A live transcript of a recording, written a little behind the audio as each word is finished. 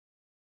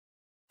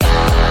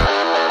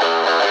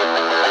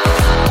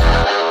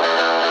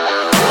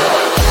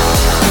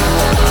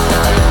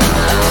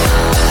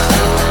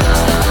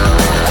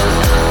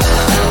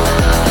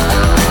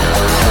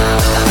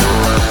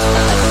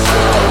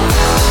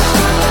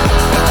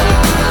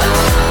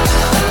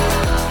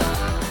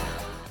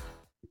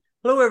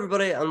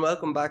everybody, and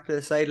welcome back to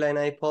the Sideline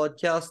Eye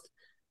podcast.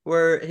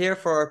 We're here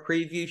for our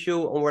preview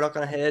show, and we're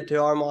looking ahead to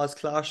Armagh's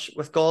clash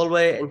with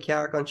Galway and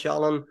Carrick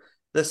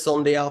this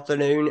Sunday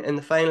afternoon in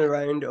the final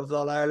round of the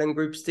All Ireland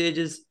group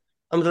stages.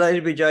 I'm delighted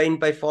to be joined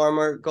by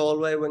former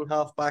Galway wing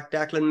halfback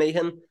Declan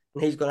Meehan,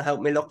 and he's going to help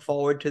me look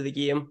forward to the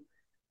game.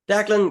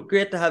 Declan,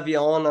 great to have you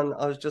on, and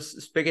I was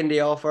just speaking to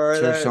you off air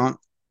Cheers, there. Sean.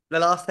 The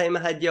last time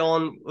I had you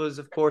on was,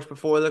 of course,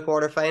 before the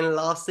quarter final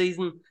last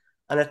season,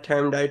 and it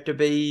turned out to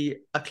be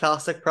a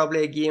classic,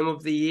 probably a game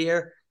of the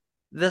year.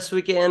 This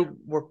weekend,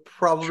 we're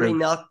probably True.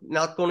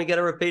 not going to get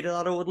a repeat of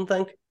that, I wouldn't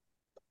think.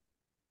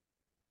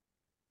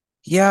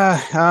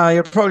 Yeah,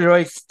 you're probably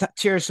right.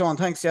 Cheers, Sean.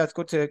 Thanks. Yeah, it's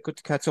good to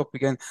catch up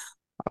again.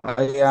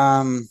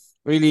 I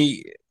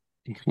really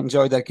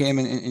enjoyed that game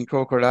in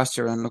Croker last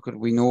year, and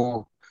we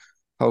know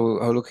how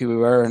lucky we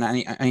were. And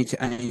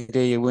any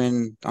day you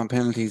win on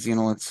penalties,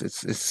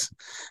 it's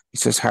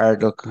just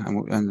hard luck,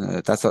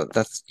 and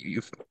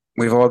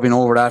we've all been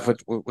over that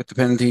with the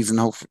penalties and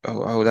how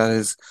that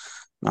is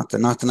not the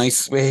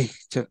nicest way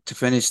to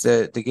finish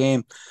the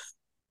game.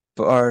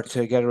 Or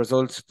to get a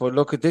result. But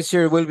look, at this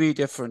year will be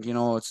different.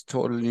 It's a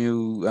total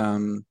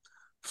new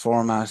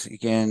format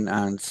again,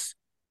 and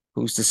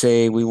who's to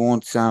say we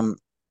won't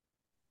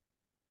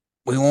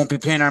be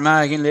playing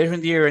Armagh again later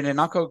in the year in the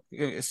knockout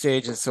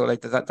stages. So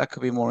like that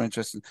could be more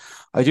interesting.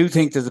 I do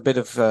think there's a bit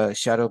of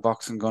shadow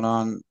boxing going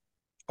on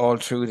all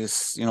through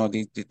this.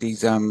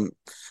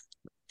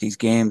 These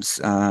games. Since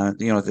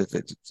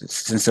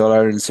the All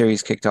Ireland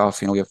series kicked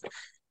off,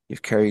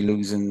 you've Kerry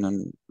losing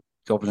and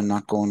Dublin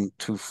not going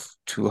too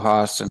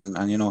hot,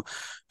 and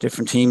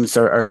different teams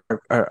are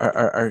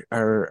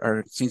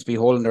seems to be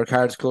holding their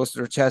cards close to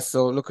their chest.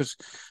 So look, it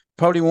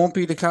probably won't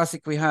be the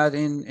classic we had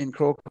in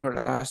Croker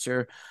last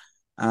year.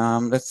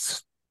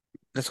 Let's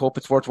hope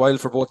it's worthwhile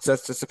for both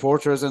sets of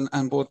supporters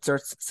and both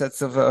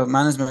sets of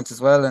management as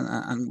well,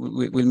 and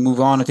we'll move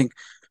on. I think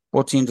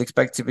both teams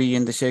expect to be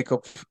in the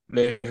shake-up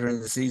later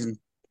in the season.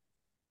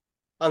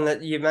 And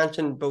that you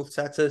mentioned both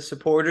sets of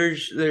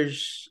supporters. There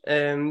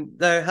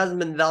hasn't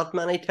been that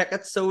many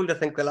tickets sold. I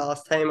think the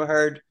last time I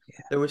heard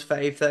there was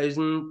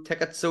 5,000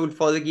 tickets sold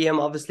for the game.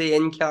 Obviously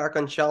in Carrick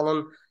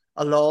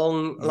a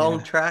long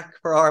Yeah. track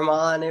for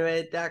Armagh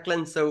anyway,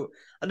 Declan. So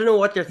I don't know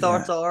what your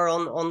thoughts Yeah. are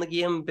on the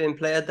game being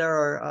played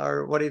there,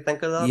 or what do you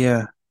think of that?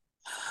 Yeah.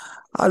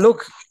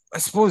 Look, I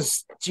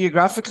suppose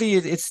geographically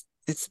it's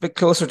a bit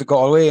closer to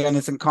Galway and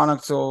it's in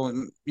Connacht, so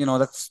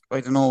that's I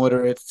don't know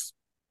whether it's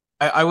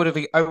I would have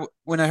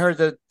when I heard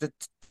the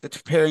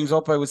pairings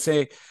up, I would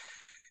say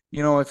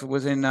if it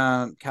was in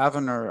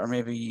Cavan or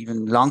maybe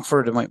even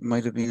Longford, it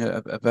might have been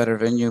a better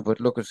venue.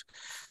 But look,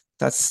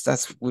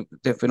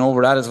 they've been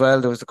over that as well.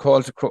 There was the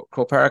call to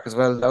Crow Park as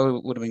well.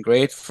 That would have been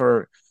great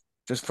for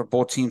just for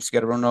both teams to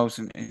get a run out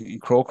in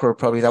Croker.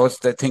 Probably that was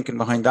the thinking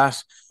behind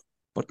that.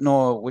 But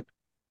no,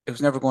 it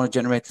was never going to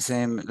generate the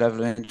same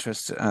level of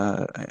interest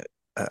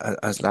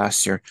as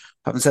last year.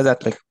 Having said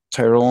that, like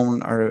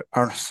Tyrone or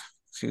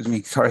excuse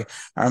me, sorry,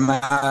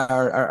 Armagh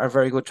are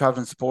very good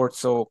travelling support,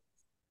 so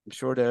I'm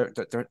sure they're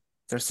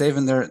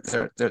saving their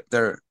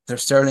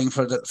sterling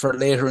for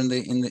later in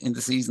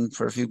the season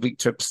for a few big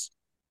trips.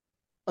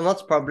 And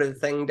that's probably the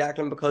thing,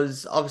 Declan,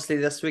 because obviously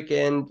this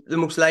weekend, the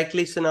most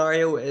likely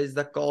scenario is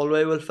that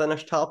Galway will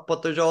finish top,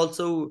 but there's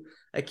also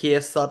a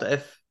case that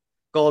if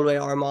Galway,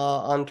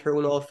 Armagh, and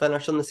Tyrone all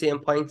finish on the same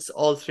points,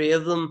 all three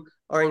of them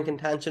are in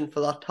contention for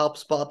that top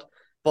spot.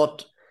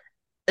 But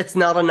it's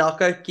not a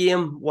knockout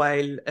game,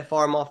 while if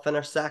Armagh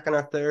finish second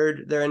or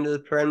third, they're into the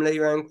Premier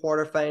League round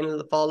quarter final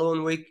the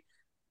following week.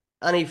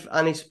 Any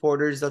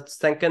supporters that's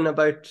thinking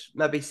about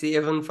maybe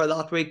saving for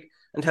that week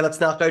until it's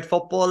knockout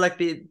football, like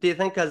do you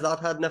think has that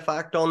had an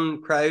effect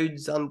on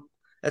crowds, and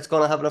it's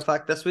going to have an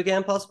effect this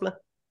weekend possibly?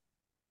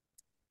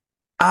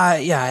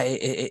 Yeah,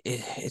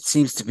 it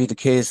seems to be the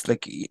case.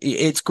 Like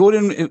it's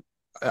good,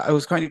 I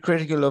was kind of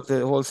critical of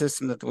the whole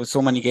system that there was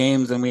so many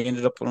games and we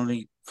ended up with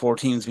only four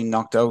teams being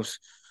knocked out.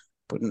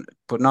 But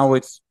but now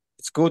it's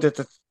good that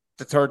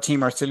the third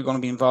team are still going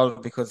to be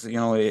involved because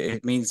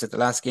it means that the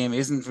last game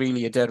isn't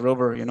really a dead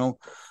rubber.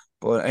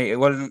 But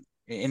well,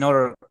 in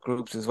other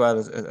groups as well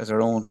as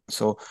our own.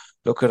 So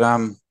look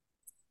at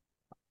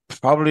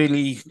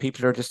probably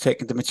people are just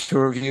taking the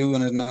mature view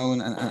on it now,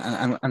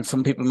 and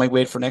some people might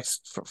wait for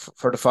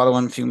the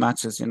following few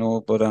matches.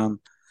 But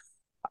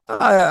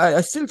I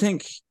still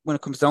think when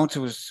it comes down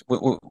to it,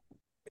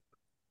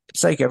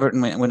 it's like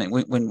Everton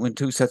when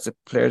two sets of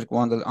players go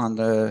on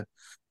the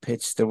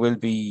pitch, there will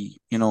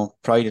be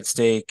pride at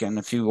stake and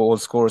a few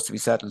old scores to be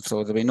settled.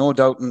 So there'll be no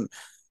doubt in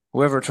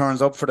whoever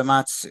turns up for the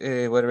match,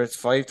 whether it's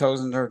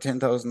 5,000 or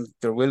 10,000,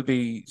 there will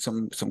be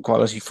some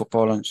quality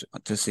football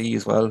to see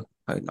as well.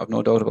 I've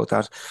no doubt about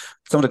that.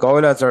 Some of the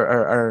Galway lads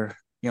are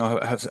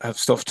have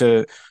stuff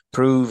to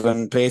prove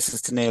and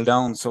places to nail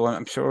down. So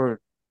I'm sure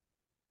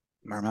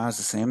Armagh's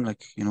the same.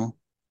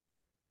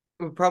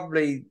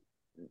 Probably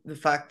the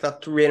fact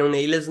that Ryan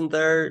O'Neill isn't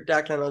there,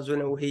 Declan, as we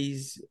know,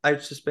 he's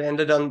out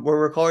suspended, and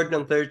we're recording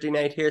on Thursday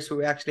night here, so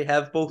we actually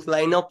have both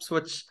lineups,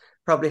 which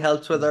probably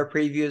helps with our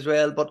preview as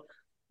well. But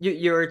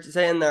You were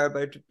saying there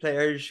about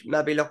players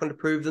maybe looking to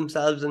prove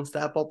themselves and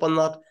step up on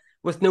that.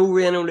 With no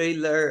Rian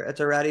O'Neill there, it's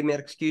a ready-made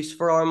excuse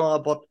for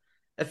Armagh. But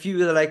if you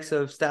were the likes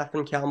of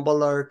Stephen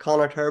Campbell or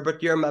Connor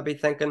Turbot, you're maybe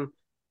thinking,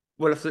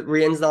 well, if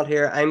Rian's not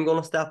here, I'm going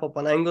to step up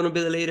and I'm going to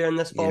be the leader in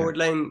this Yeah. forward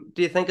line.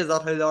 Do you think is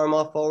that how the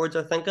Armagh forwards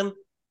are thinking?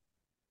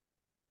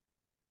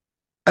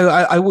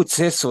 I would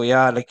say so,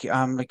 yeah. Like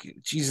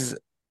Jesus,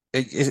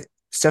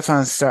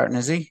 Stefan's starting,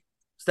 is he?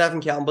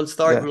 Stephen Campbell Yeah,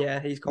 starting, yeah,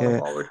 he's coming yeah,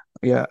 forward.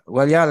 yeah.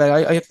 Well, yeah,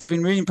 like I've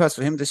been really impressed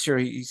with him this year.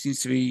 He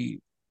seems to be,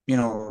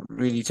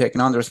 really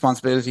taking on the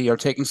responsibility or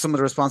taking some of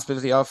the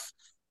responsibility off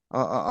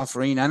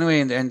Reen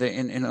anyway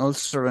in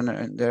Ulster and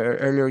in the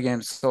earlier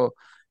games. So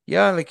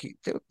yeah, like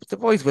the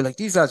boys will like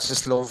these lads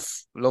just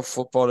love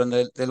football and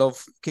they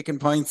love kicking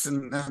points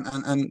and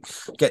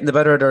getting the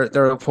better of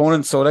their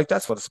opponents. So like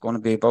that's what it's going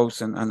to be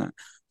about.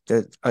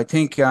 I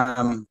think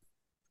Armagh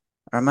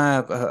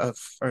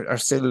are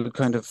still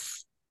kind of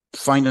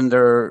finding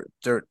their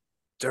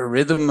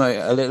rhythm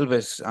a little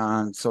bit,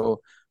 and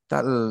so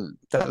that'll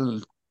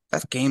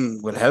that game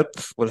will help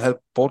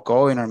both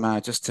Galway and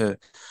Armagh just to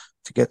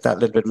get that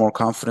little bit more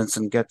confidence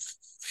and get a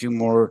few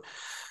more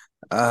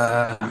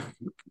uh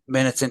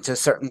minutes into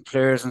certain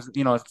players, and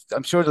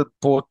I'm sure that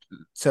both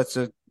sets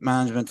of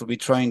management will be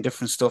trying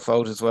different stuff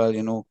out as well.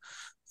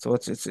 So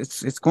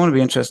it's going to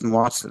be interesting to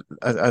watch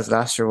as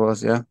last year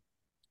was, yeah.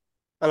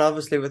 And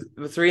obviously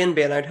with Rian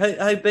being out,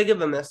 how big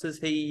of a miss is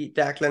he,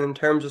 Declan, in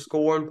terms of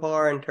scoring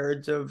power, in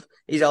terms of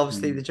he's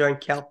obviously the Mm.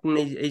 joint captain,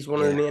 he's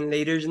one of the Yeah. main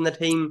leaders in the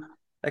team.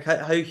 Like how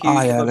Ah, huge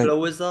of yeah, a like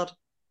blow is that?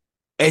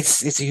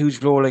 it's a huge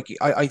blow. Like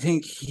I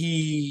think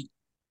he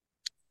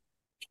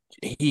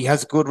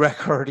has a good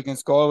record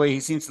against Galway. He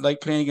seems to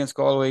like playing against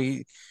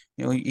Galway.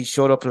 He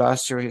showed up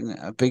last year in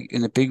a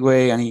big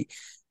way, and he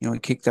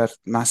kicked that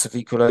massive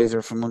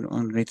equaliser from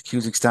underneath the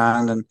Cusack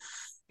stand, and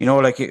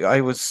like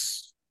I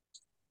was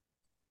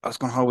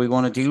going, how are we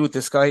going to deal with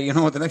this guy?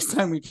 The next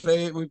time we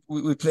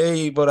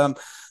play. But I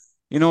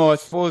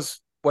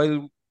suppose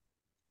while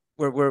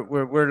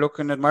we're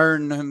looking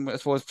admiring him, I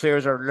suppose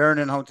players are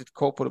learning how to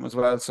cope with him as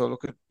well. So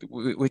look at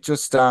we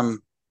just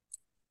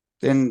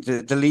then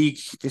the league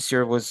this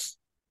year was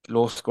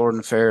low scoring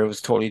affair. It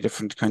was totally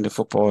different kind of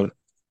football.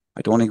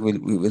 I don't think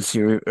we'll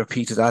see a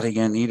repeat of that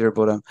again either.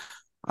 But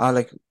I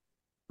like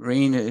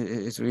Rain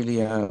is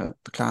really a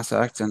class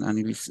act, and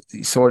he's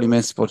sorely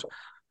missed. But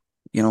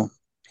you know,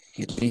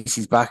 at least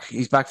he's back.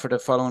 He's back for the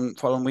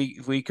following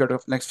week or the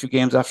next few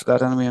games after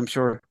that. Anyway, I'm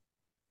sure.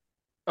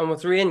 And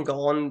with Rian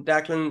gone,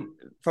 Declan,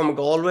 from a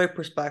Galway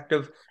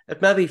perspective,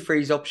 it maybe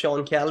frees up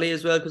Sean Kelly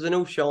as well, because I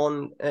know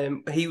Sean,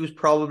 he was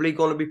probably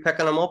going to be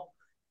picking him up,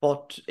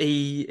 but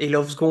he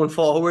loves going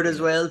forward as Yeah,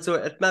 well, so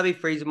it maybe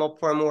frees him up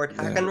for a more yeah,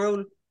 attacking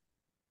role.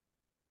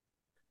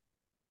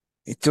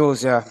 it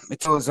does. Yeah, it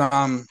does.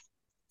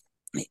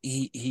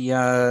 He's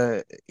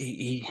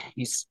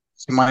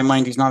in my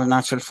mind he's not a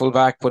natural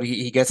fullback, but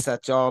he gets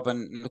that job,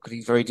 and look,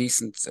 he's very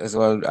decent as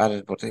well at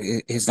it. But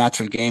his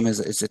natural game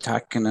is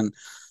attacking, and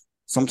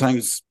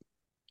sometimes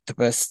the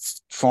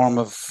best form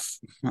of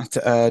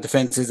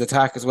defense is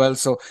attack as well.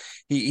 So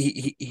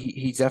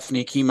he's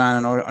definitely a key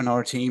man on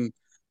our team.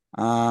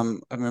 I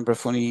remember a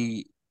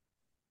funny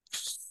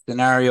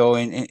scenario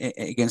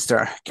against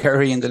our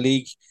Kerry in the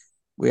league.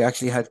 We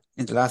actually had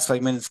in the last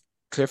 5 minutes,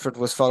 Clifford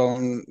was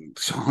following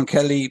Sean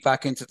Kelly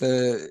back into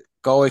the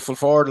Galway full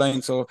forward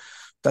line. So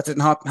that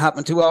didn't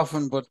happen too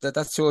often, but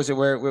that shows you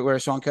where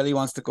Sean Kelly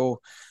wants to go.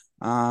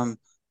 Um,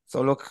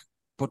 so look,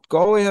 but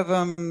Galway have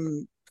a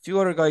few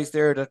other guys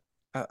there that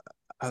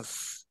have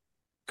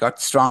got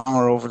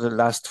stronger over the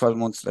last 12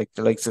 months, like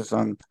the likes of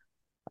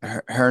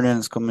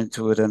Hernan's come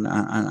into it,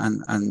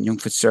 and young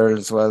Fitzgerald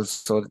as well.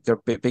 So they're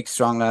big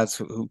strong lads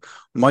who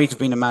might have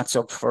been a match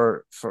up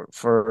for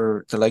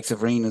the likes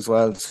of Reen as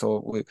well.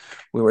 So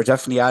we were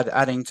definitely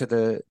adding to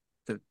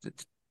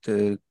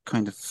the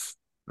kind of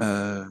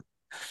uh,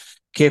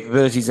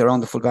 capabilities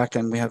around the full back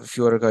line. We have a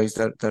few other guys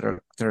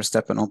that are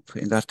stepping up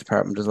in that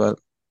department as well.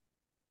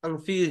 And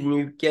a few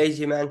new guys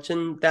you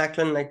mentioned,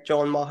 Declan, like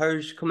John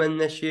Maher's come in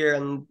this year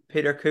and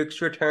Peter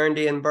Cook's returned,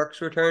 Ian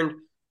Burke's returned.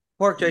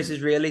 Porkchoice Mm.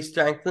 has really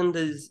strengthened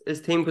his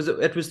team, because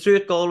it was true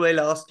at Galway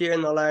last year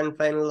in the All-Ireland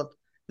final that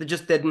they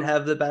just didn't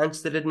have the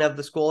bench, they didn't have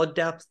the squad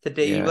depth to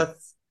deal Yeah.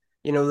 with,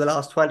 the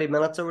last 20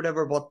 minutes or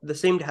whatever, but they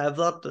seem to have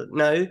that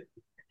now.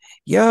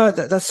 Yeah,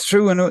 that's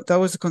true. And that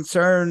was a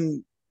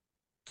concern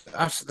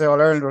after the All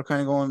Ireland. We're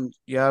kind of going,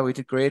 yeah, we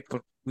did great,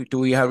 but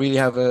really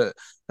have a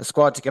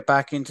squad to get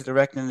back into the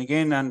reckoning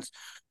again? And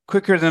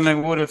quicker than I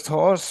would have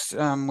thought,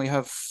 we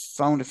have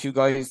found a few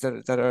guys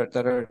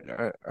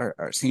that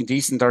are seeing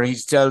decent, or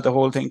he's gelled the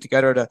whole thing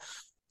together,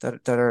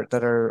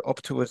 that are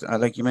up to it.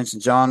 Like you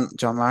mentioned, John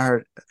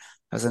Maher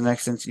has an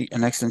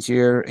excellent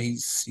year.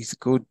 He's a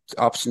good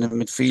option in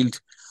midfield,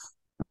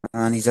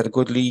 and he's had a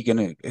good league and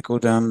a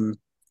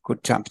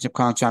good championship,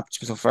 Connacht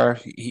championship so far.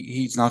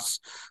 He's not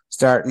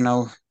starting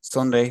now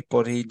Sunday,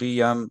 but he'd be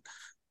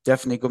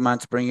definitely a good man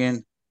to bring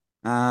in.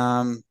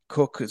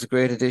 Cook is a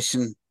great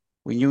addition.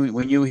 We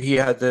knew he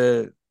had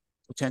the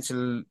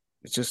potential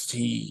It's just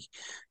he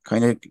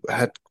kind of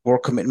had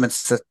work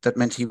commitments that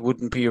meant he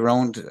wouldn't be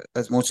around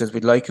as much as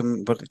we'd like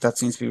him, but that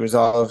seems to be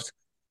resolved.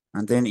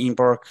 And then Ian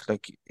Burke,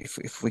 like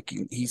if we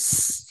can,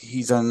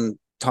 he's on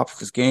top of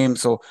his game,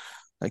 so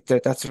like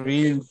that's a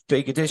real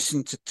big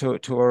addition to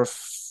our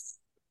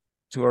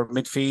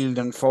midfield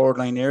and forward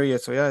line area.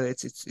 So yeah,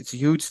 it's a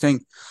huge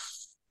thing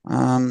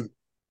um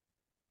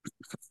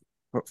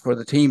for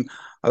the team.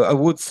 I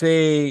would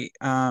say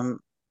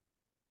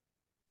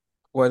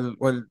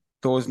while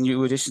those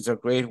new additions are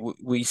great,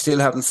 we still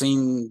haven't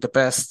seen the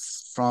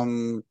best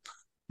from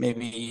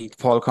maybe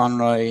Paul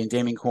Conroy and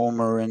Damien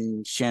Comer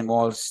and Shane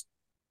Walsh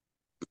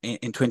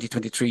in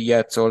 2023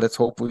 yet. So let's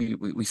hope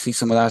we see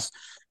some of that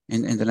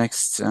in the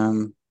next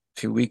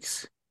few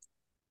weeks.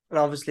 And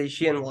obviously,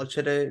 Shane Walsh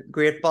had a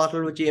great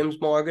battle with James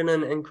Morgan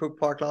in Croke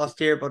Park last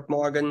year, but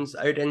Morgan's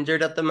out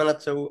injured at the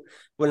minute, so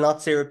we'll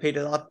not see a repeat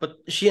of that. But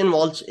Shane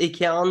Walsh, he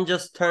can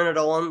just turn it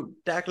on.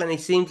 Declan, he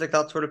seems like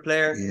that sort of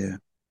player. Yeah,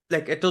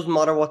 Like it doesn't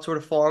matter what sort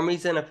of form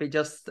he's in. If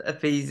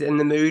he's in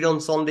the mood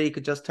on Sunday, he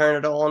could just turn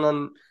it on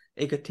and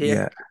he could take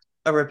yeah,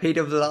 a repeat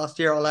of the last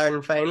year All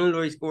Ireland final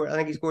where he scored. I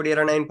think he scored 8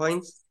 or 9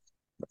 points.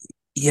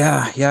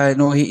 yeah.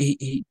 No,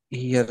 he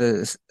had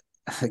a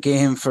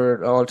game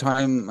for all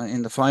time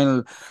in the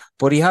final,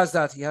 but he has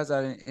that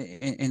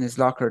in his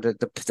locker,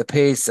 the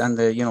pace and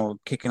the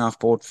kicking off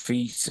both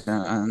feet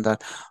and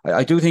that.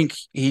 I do think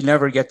he'll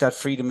never get that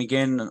freedom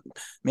again.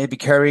 Maybe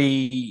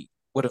Kerry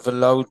would have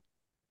allowed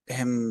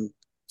him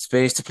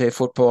space to play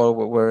football,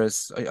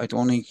 whereas I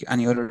don't think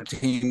any other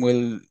team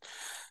will.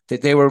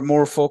 They were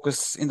more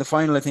focused in the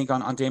final, I think,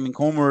 on Damien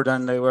Comer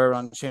than they were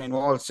on Shane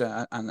Walsh,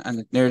 and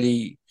it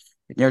nearly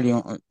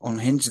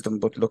unhinged them.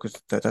 But look,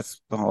 at that,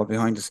 that's all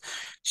behind us.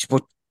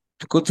 But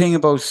the good thing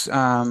about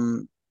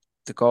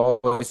the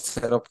Galway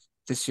setup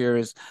this year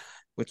is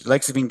with the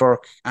likes of Ian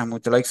Burke and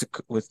with the likes of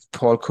with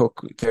Paul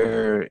Cook,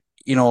 there's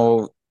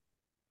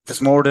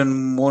more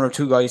than one or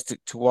two guys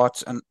to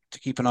watch and to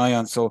keep an eye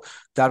on. So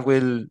that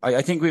will,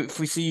 I think, if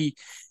we see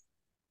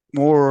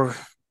more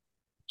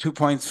 2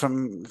 points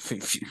from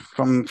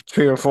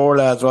three or four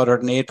lads rather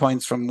than 8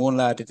 points from one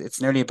lad,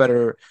 it's nearly a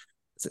better.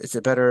 It's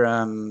a better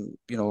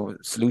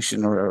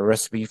solution or a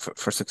recipe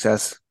for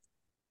success.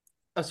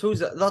 I suppose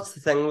that's the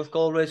thing with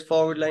Galway's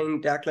forward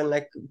line, Declan.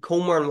 Like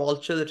Comer and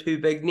Walsh are the two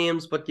big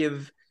names, but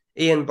you've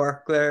Ian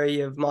Burke there,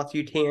 you have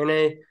Matthew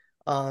Tierney,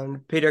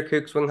 and Peter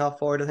Cook's wing half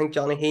forward. I think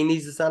Johnny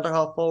Heaney's the centre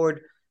half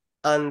forward,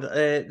 and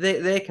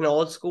they can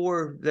all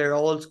score. They're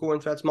all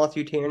scoring threats.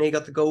 Matthew Tierney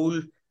got the goal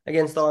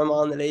against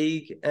Armagh in the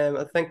league.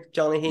 I think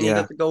Johnny Heaney Yeah,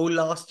 got the goal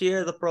last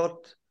year that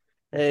brought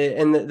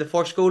in the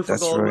first goal for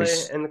that's right. Galway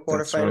in the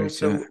That's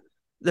quarterfinals. right. Yeah. So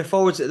their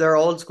forwards, they're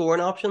all scoring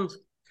options.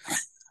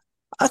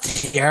 I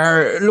think they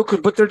are.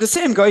 Look, but they're the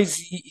same guys.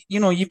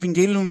 You've been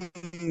dealing.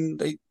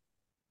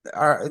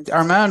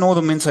 Our man know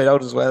them inside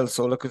out as well.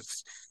 So look,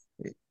 it's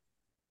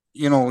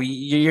you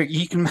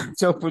can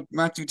match up with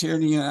Matthew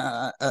Tierney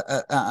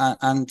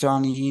and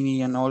Johnny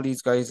Heaney and all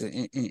these guys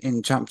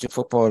in championship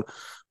football.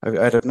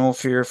 I'd have no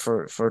fear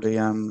for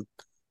the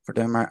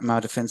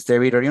Armagh defense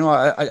there either.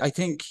 I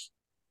think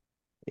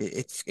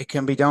it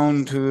can be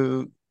down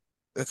to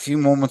a few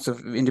moments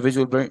of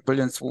individual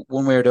brilliance,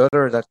 one way or the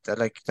other,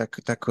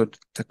 that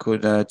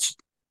could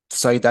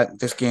decide that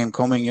this game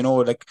coming.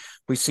 Like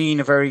we've seen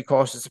a very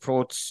cautious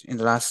approach in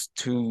the last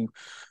two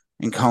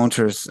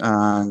encounters,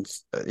 and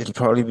it'll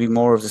probably be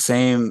more of the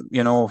same.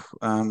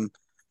 And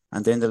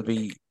then there'll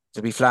be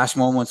flash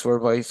moments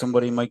whereby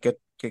somebody might get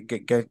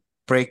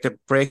break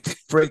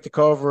the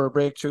cover or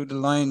break through the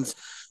lines,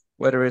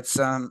 whether it's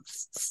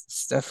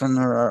Stefan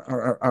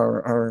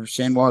or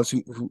Shane Walsh,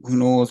 who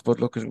knows. But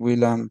look,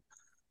 we'll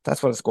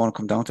that's what it's going to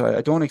come down to.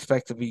 I don't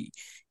expect to be,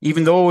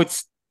 even though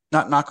it's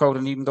not knockout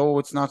and even though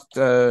it's not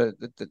the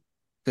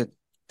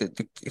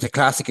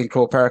classic in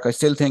Croke Park, I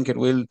still think it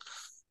will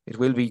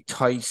be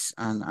tight,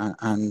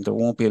 and there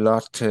won't be a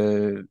lot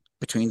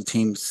between the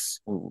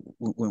teams when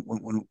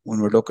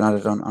we're looking at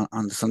it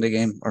on the Sunday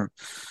game, or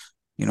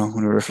when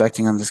we're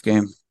reflecting on this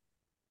game.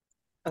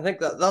 I think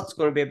that's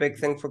going to be a big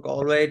thing for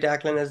Galway,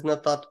 Declan, isn't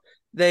it? That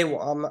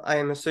I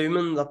am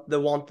assuming that they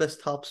want this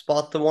top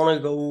spot. They want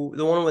to go.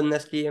 They want to win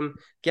this game,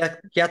 get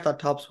that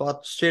top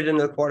spot straight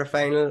into the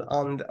quarterfinal,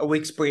 and a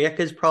week's break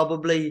is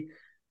probably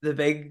the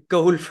big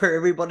goal for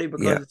everybody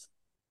Yeah, because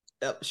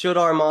should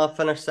Armagh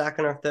finish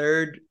second or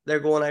third, they're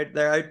going out.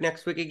 They're out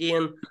next week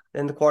again.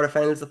 Then the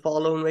quarterfinals the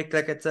following week.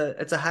 Like it's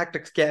a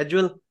hectic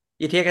schedule.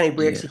 You take any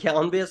breaks yeah, you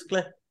can,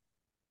 basically.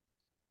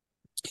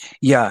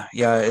 yeah.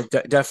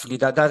 Definitely.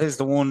 That is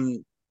the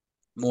one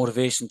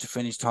motivation to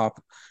finish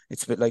top.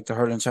 It's a bit like the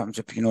hurling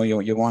championship.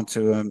 You want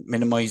to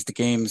minimize the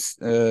games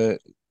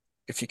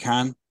if you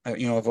can.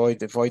 Avoid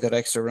that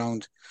extra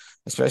round,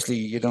 especially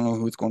you don't know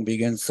who it's going to be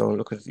against. So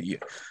look at you.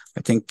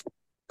 I think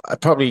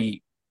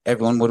probably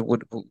everyone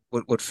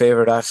would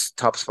favor that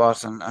top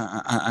spot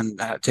and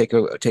take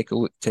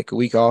a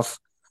week off.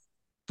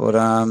 But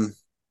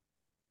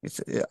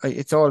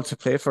it's all to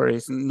play for.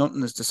 It's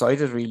nothing is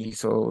decided really.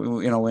 So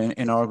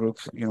in our group,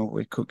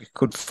 it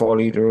could fall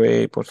either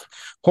way. But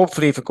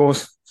hopefully, if it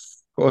goes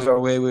goes our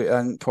way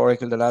and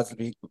Torrikel, the lads will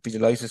be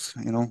delighted,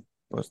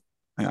 But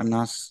I'm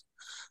not.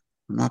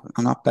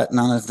 I'm not betting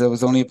on it. There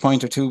was only a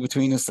point or two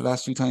between us the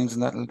last few times,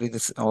 and that'll be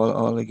this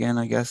all again,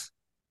 I guess.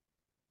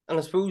 And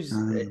I suppose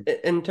Um,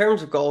 in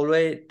terms of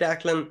Galway,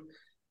 Declan,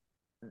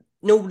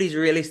 nobody's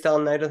really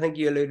standing out. I think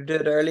you alluded to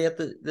it early at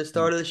the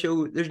start of the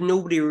show. There's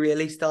nobody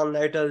really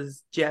standing out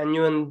as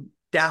genuine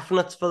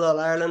definites for the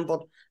Ireland,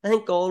 but I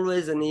think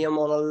Galway's a name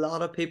on a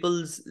lot of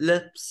people's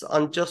lips,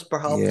 and just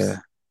perhaps yeah,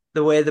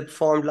 the way they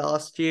performed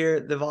last year,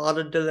 they've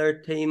added to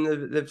their team,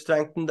 they've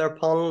strengthened their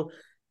panel.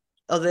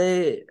 Are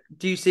they?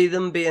 Do you see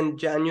them being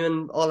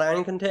genuine All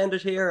Ireland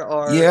contenders here,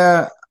 or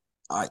yeah.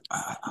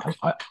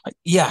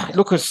 Yeah.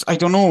 Look, I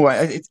don't know.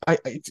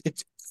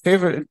 It's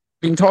favorite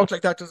being talked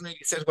like that doesn't really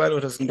sit well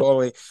with us in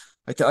Galway.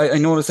 I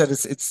noticed that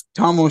it's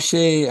Tom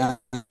O'Shea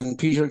and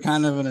Peter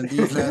Canavan and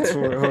these lads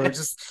who are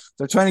just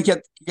they're trying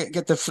to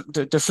get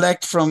the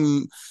deflect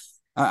from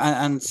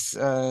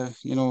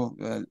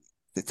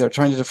they're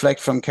trying to deflect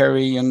from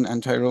Kerry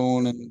and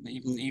Tyrone and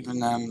even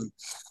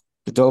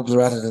the Dubs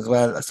are at it as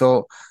well.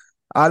 So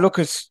I look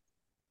at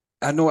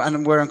I know,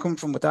 and where I'm coming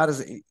from with that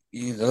is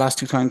the last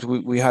two times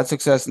we had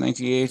success in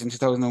 '98 and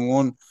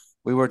 2001,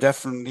 we were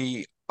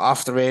definitely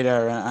off the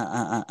radar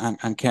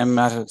and came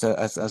at it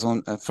as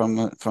on from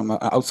an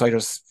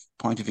outsider's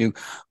point of view.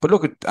 But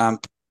look at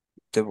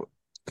the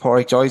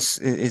Pádraig Joyce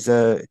is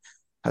a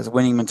has a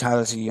winning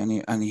mentality and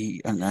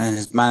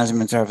his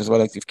management staff as well,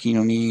 like Keane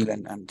O'Neill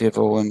and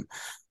Divo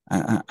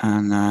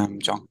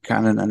and John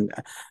Cannon and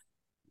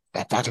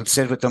that'll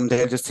sit with them.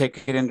 They'll just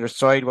take it in their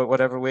stride,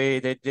 whatever way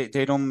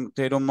they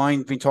don't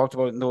mind being talked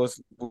about in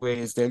those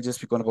ways. They'll just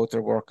be going about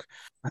their work.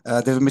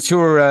 There's a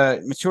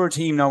mature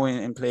team now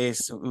in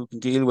place who can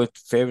deal with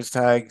favourites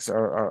tags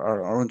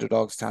or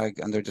underdogs tag,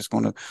 and they're just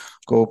going to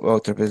go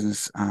about their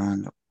business.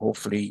 And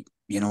hopefully,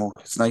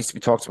 it's nice to be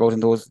talked about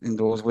in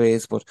those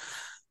ways. But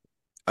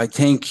I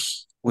think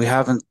we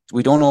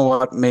don't know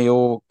what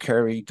Mayo,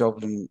 Kerry,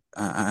 Dublin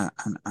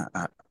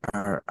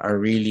are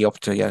really up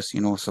to yet.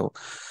 So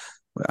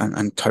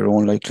and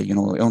Tyrone likely,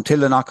 until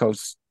the knockout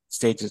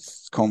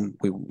stages come,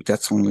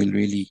 that's when we'll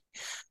really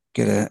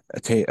get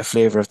a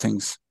flavour of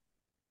things.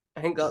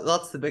 I think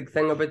that's the big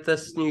thing about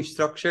this new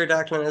structure,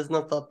 Declan, isn't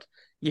it? That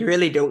you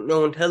really don't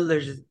know until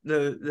there's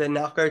the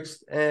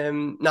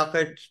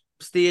knockout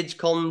stage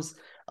comes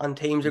and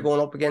teams are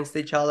going up against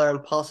each other,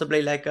 and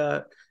possibly like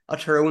a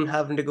Tyrone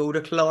having to go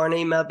to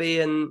Killarney maybe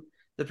in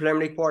the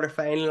preliminary quarter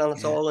final, and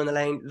it's Yeah, all in the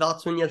line.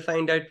 That's when you'll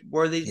find out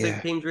where these big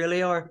yeah, teams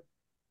really are.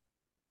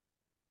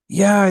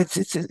 yeah.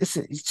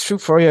 It's true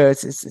for you.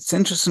 It's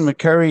interesting with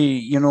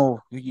Kerry.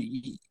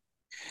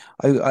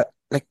 I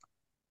like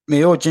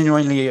Mayo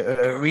genuinely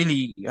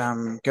really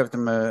gave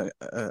them a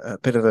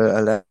bit of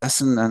a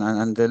lesson,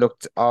 and they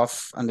looked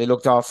off in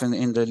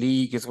the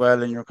league as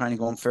well. And you're kind of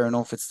going, fair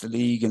enough, it's the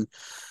league, and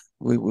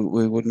we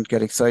wouldn't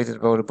get excited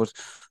about it. But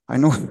I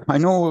know I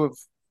know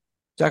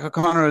Jack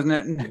O'Connor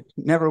is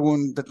never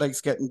one that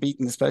likes getting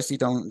beaten, especially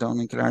down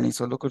in Killarney.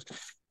 So look at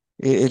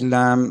it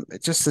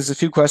just there's a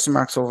few question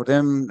marks over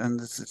them, and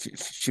there's a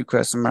few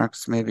question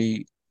marks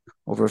maybe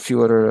over a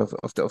few other of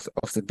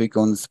the big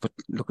guns. But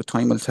look, at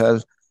time will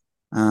tell,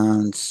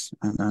 and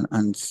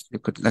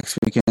look at next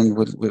weekend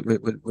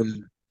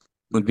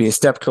will be a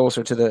step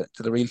closer to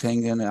the real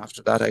thing. Then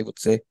after that, I would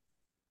say.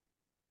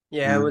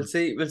 Yeah, we'll Um,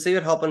 see. We'll see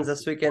what happens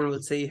this weekend.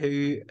 We'll see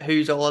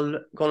who's all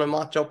going to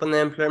match up in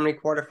the preliminary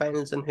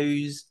quarterfinals and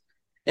who's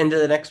into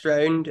the next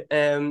round.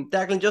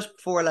 Declan, just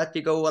before I let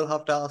you go, I'll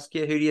have to ask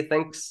you, who do you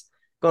think's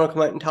going to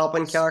come out and top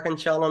in Carrick and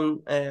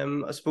Shannon?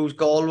 I suppose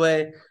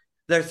Galway,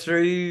 they're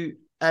through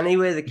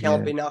anyway. They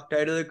can't yeah, be knocked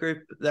out of the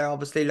group. They're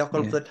obviously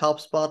looking yeah, for the top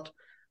spot.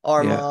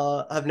 yeah.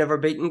 Armagh have never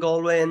beaten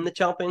Galway in the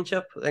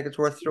championship. I think it's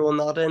worth throwing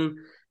that in.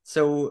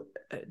 So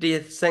do you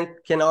think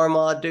can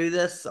Armagh do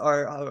this,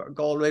 or are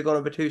Galway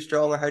going to be too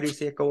strong, or how do you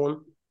see it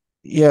going?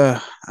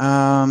 Yeah.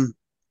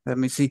 Let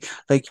me see.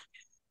 Like,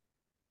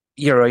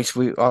 you're right.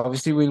 We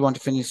obviously we want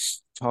to finish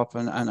top,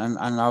 and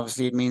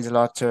obviously it means a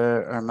lot to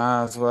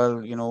Armagh as well.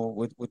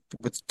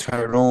 With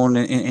Tyrone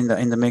in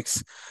the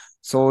mix.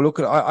 So look,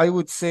 I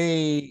would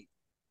say,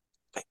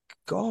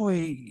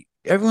 Galway.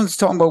 Everyone's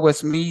talking about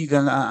Westmeath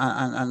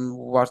and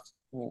what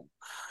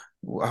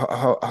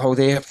how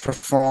they have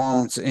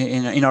performed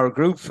in our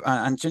group,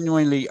 and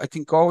genuinely, I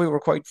think Galway were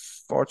quite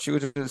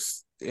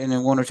fortuitous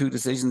in one or two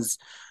decisions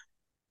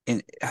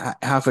in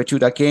halfway through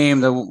that game.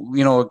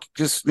 That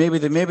just maybe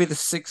the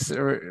 6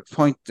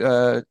 point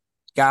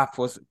gap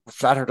was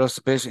flattered us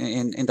a bit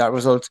in that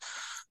result.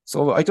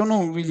 So I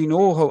don't really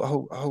know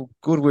how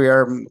good we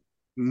are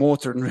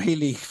motoring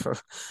really for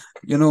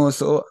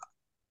So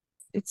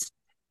it's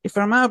if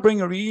Armagh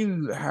bring a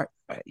real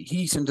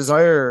heat and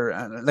desire,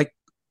 and like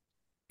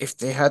if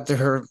they had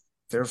their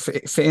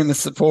famous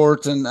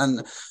support and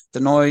the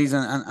noise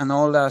and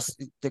all that,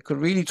 they could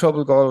really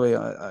trouble Galway.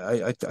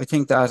 I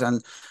think that,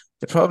 and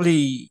they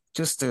probably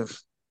just the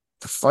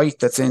fight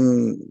that's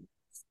in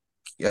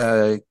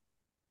uh,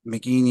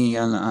 McGeeney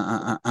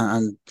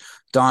and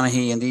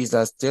Donaghy and these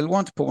lads, they'll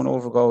want to put one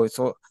over Galway.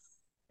 So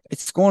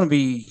it's going to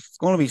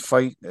be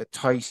fight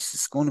tight.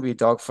 It's going to be a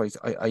dogfight.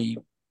 I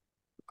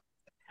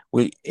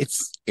we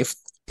it's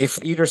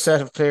if either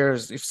set of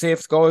players, if say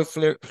if Galway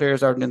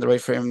players aren't in the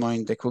right frame of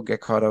mind, they could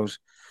get caught out,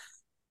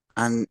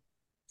 and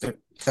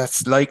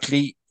that's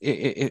likely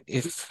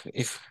if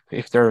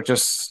they're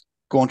just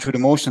going through the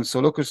motions. So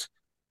look,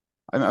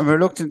 I'm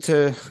reluctant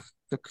to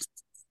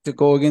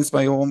go against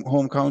my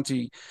home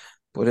county,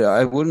 but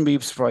I wouldn't be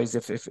surprised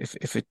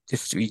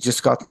if we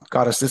just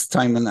got us this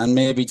time, and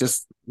maybe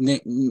just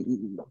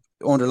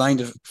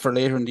underlined it for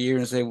later in the year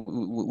and say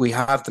we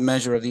have the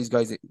measure of these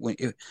guys,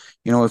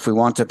 if we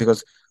want it,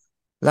 because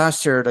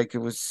last year, like, it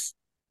was.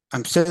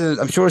 I'm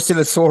sure it's still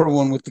a sore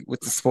one with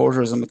the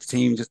supporters and with the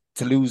team, just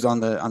to lose on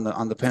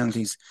the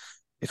penalties.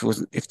 If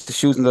the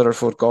shoes on the other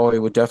foot, Galway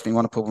would definitely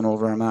want to put one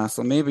over Armagh.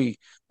 So maybe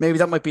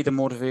that might be the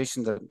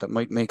motivation that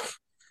might make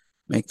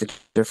the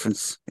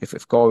difference.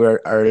 If Galway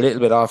are a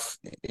little bit off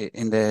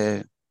in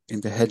the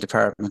head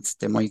department,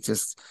 they might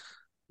just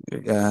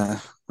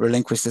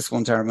relinquish this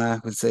one to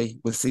Armagh.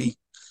 We'll see.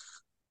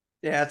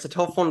 Yeah, it's a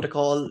tough one to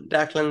call,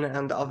 Declan,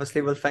 and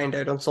obviously we'll find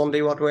out on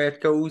Sunday what way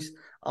it goes.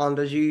 And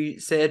as you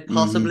said, Hmm.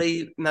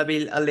 possibly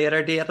maybe a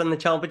later date in the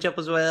championship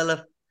as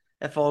well,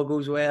 if all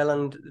goes well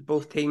and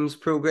both teams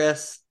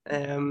progress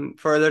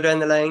further down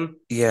the line.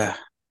 Yeah,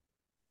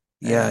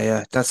 Uh,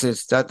 yeah. That's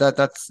it.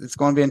 That's it's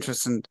going to be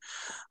interesting,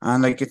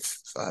 and like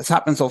it's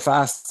happening so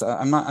fast.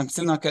 I'm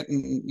still not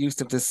getting used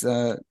to this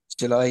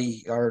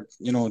July, or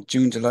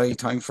June July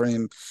time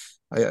frame.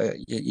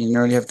 You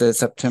nearly have the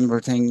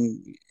September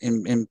thing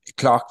in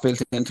clock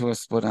built into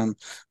us, but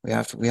we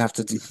have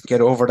to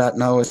get over that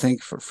now. I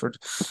think for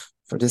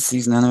this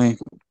season anyway.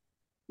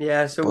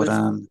 yeah, so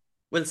But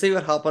we'll see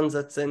what happens.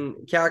 It's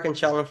in Carrick and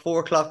Shannon,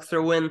 4 o'clock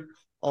throw in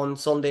on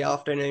Sunday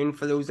afternoon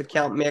for those that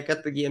can't make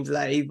it. The game's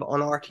live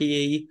on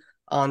RTE,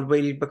 and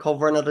we'll be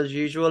covering it as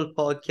usual,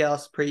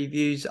 podcast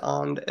previews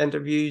and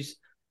interviews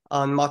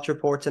and match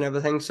reports and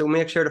everything. So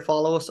make sure to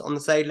follow us on the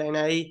Sideline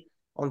Eye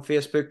on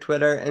Facebook,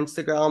 Twitter,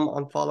 Instagram,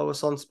 and follow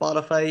us on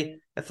Spotify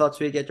if that's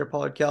where you get your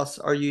podcasts,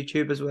 or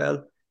YouTube as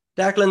well.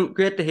 Declan,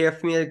 great to hear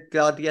from you.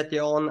 Glad to get you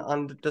on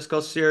and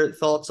discuss your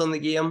thoughts on the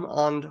game.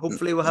 And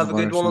hopefully, we'll no have a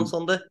good bother, one on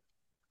Sean. Sunday.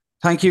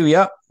 Thank you.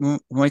 Yeah, we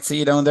might see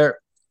you down there.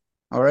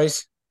 All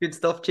right. Good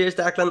stuff. Cheers,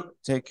 Declan.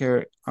 Take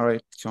care. All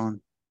right,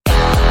 Sean.